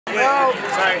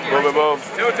Sorry. Boom, boom, boom.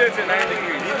 Tilt it to 90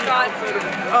 degrees.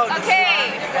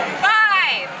 Okay.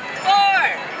 5, 4,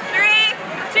 3,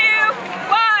 2,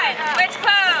 1. Switch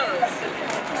pose.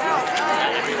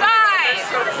 5,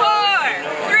 4,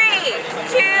 3,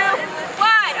 2,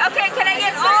 1. Okay, can I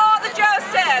get all the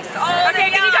Josephs? Okay,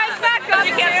 can you guys back up?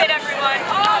 You can't fit everyone.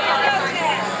 All the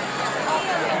Josephs.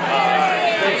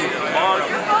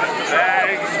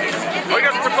 Bag. Oh, you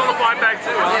got the Persona 5 bag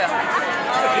too, huh? Yeah.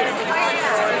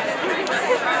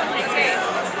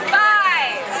 5,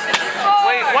 4,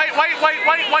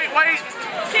 Wait.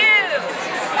 2,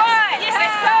 1.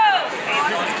 Switch pose.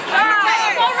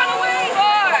 5, 4,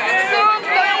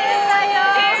 3,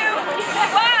 2,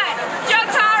 1.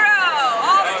 Jotaro.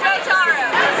 All the Jotaro.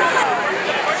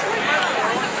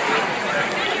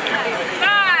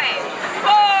 5,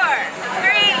 4,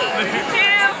 3,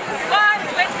 2, 1.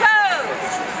 Switch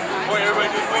pose.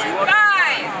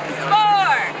 5,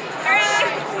 4,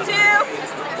 3, 2,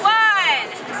 1.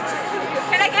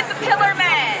 Can I get the Pillar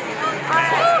Men?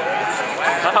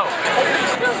 Oh.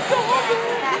 You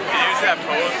use that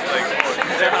pose, like,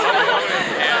 there's no one in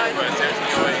hand, but there's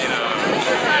no way, you know.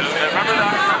 Remember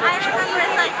that? I remember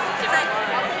it's like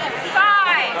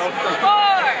 5,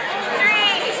 4,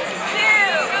 3,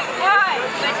 2, 1.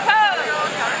 Switch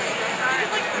pose.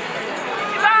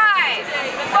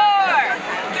 5, 4,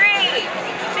 3,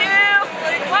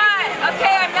 2, 1.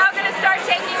 Okay, I'm now going to start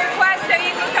taking requests so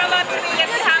you can come up to me if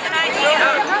you have an idea.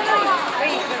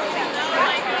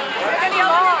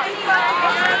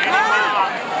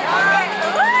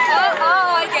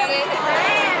 Oh, I get it.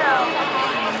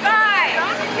 5,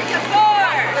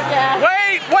 4.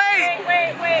 Wait. Wait.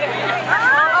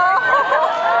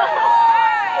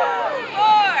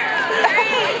 4,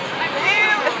 3,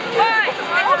 2, 1.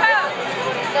 Let's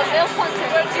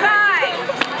go. 5,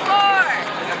 4,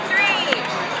 3.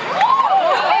 Oh,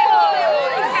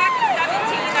 happy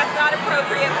 17. That's not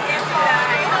appropriate. We can't do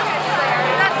that.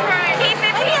 That's right. Keep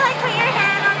it. maybe like put your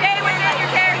hand on Stay within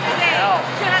your character. Stay.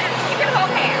 You can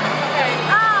hold hands.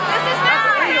 This is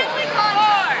not 4,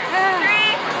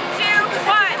 3, 2, 1.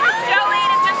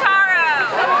 Jolene and Jotaro.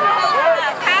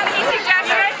 Have any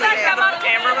suggestions? Come up to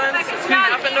Cameraman? Excuse me.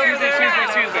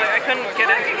 I couldn't get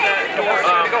it. The door.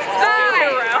 5,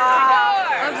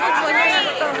 4, 3,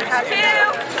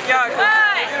 2, 1.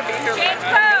 Change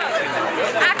pose.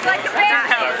 Act like a bear. 5,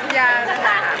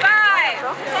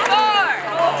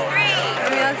 4, 3,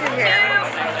 2, 1.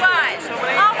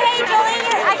 Oh, hey,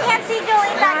 Jolene, I can't see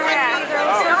Jolene back there.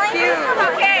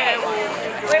 Okay.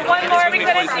 Wait, one more. We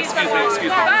couldn't see someone. 5,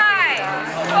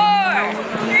 4,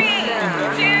 3,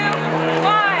 2,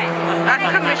 1. That's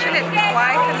commissioned.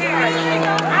 Why commissioned?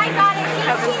 I got it.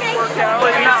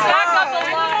 Back up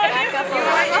a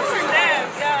lot.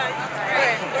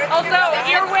 Also,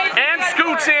 you're waiting. And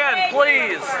scooch in,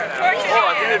 please.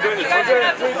 Torture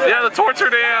dance. Yeah, the torture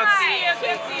dance. I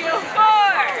can't see you. 4,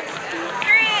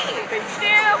 3, 2,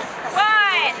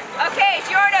 1. Okay,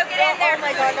 Giorno, get in there. Oh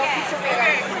my God,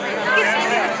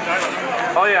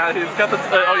 Oh yeah, he's got the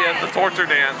the torture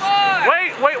dance.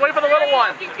 Wait for the little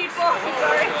one. People.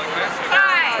 Sorry.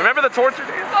 5, Remember the torture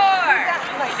dance? 4,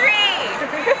 3,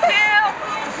 2,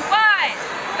 1.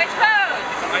 Switch pose.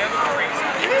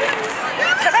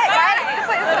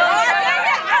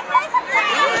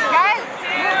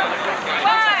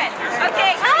 1.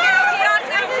 Okay, get on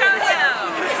some Jojo.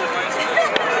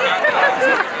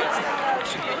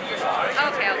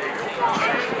 Okay.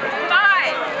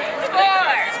 5,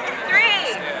 4,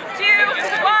 3, 2,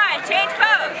 1. Change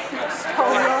pose.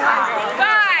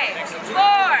 5,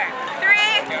 4,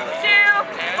 3, 2,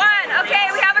 1. Okay,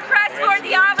 we have a crest for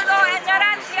Diablo and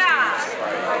Narancia.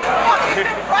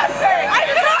 I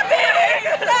cannot be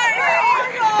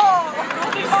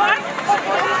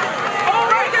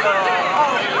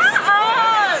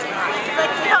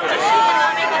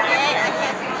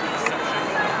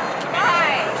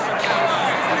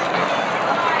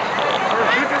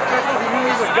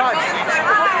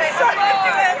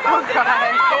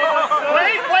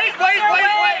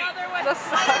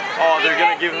Oh, they're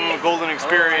gonna give him a golden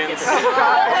experience.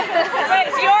 Wait,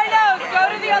 Giorno, go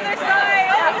to the other side.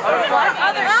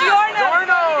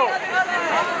 Giorno.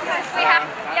 We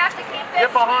have to keep this.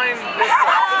 Get behind this.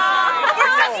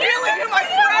 We're just healing him, I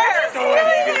swear!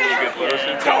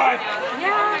 Come on.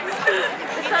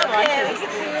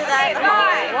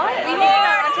 We need to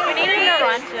know. 3,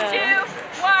 2,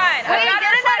 1. Wait,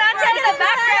 get in that Ancha in the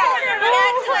background.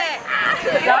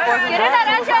 Get in that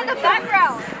Ancha in the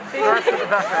background.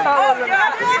 Oh,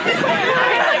 God.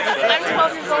 I'm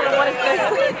 12 years old and what is this?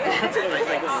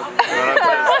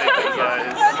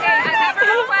 Okay, I have a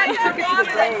request for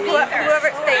Robin and Caesar.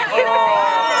 Whoever stays.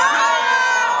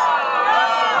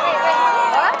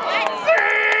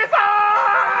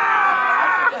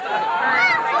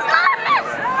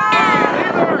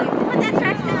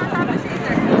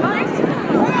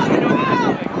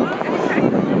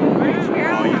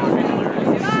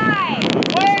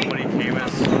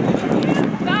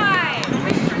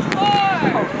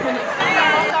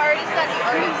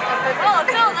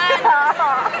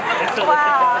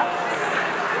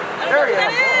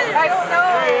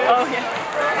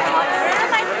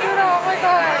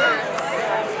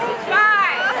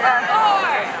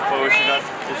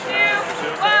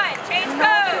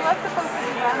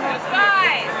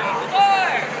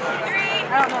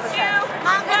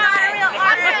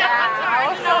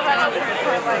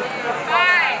 Cars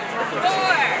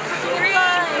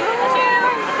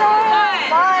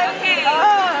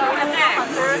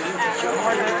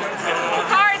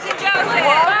and Joseph.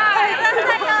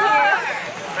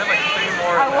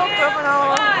 I woke up and I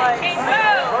was like,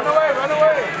 Run away, run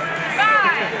away. 5,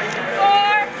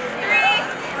 4, 3,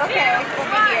 2, 1. okay, we'll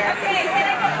be here. Okay,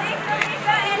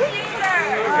 Lisa and Caesar.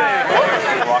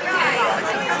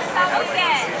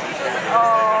 Again.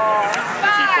 Oh.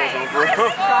 5, 4, 3, 2,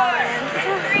 1.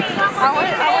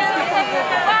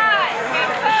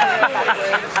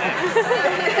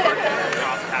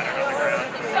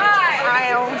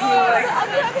 I own you.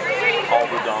 All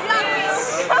the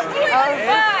donkeys.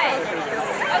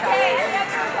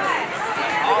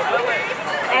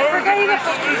 We're going to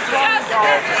put these ones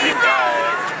off.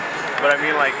 But I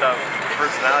mean, like, the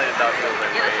personality of that feels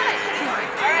like way.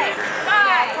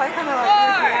 I kind of like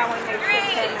looking at when they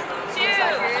 3, 2,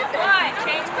 1,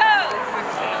 change pose.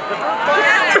 5,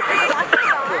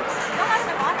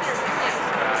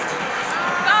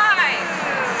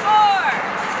 4,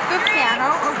 good piano.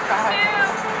 Oh, 2, God.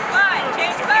 1,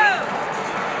 change pose.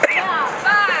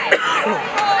 5,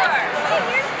 4,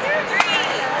 3,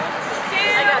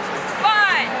 2,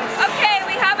 1. Okay,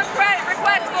 we have a credit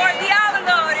request for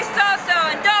Diavolo,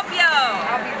 Risotto, and Doppio.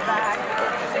 I'll be back.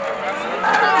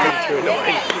 5,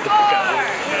 4,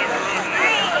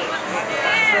 3,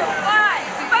 2, 1.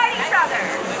 Fight each other.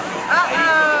 5,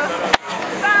 4,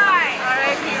 2,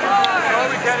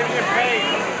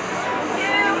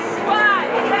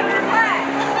 1. Accept request.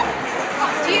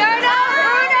 Giorno,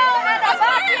 Bruno, and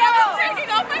Doppio. I'm taking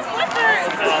off my slippers.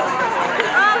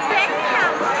 Oh, damn.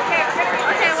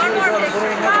 Okay, one more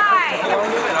picture. 5, 4,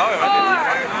 3,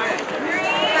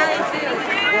 2,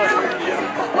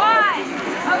 1.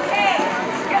 Okay,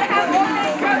 you're gonna have one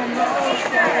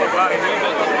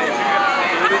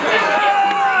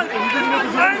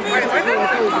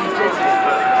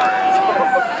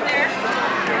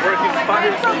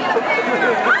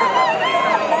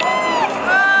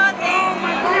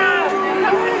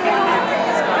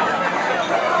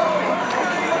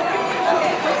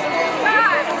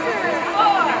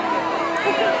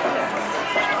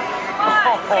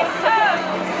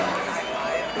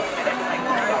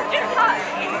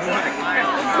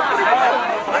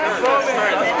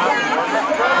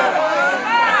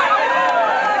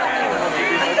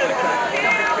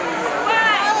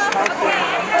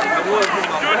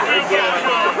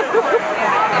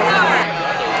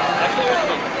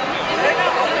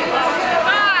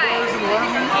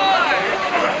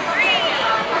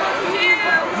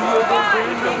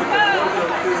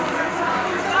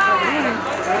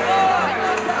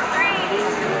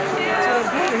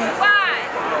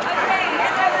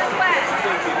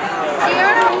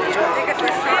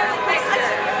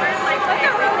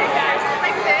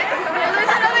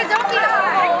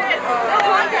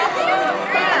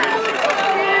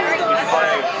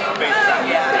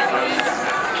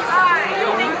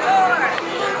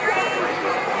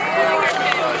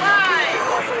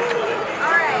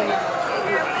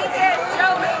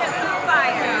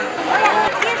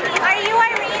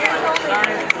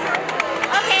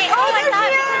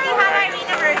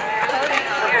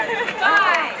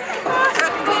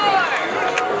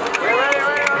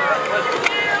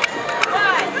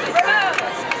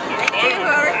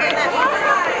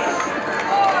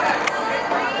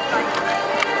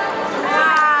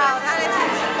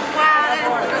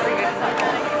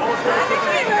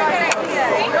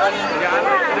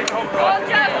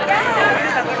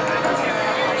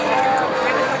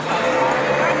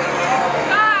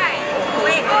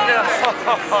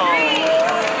Oh.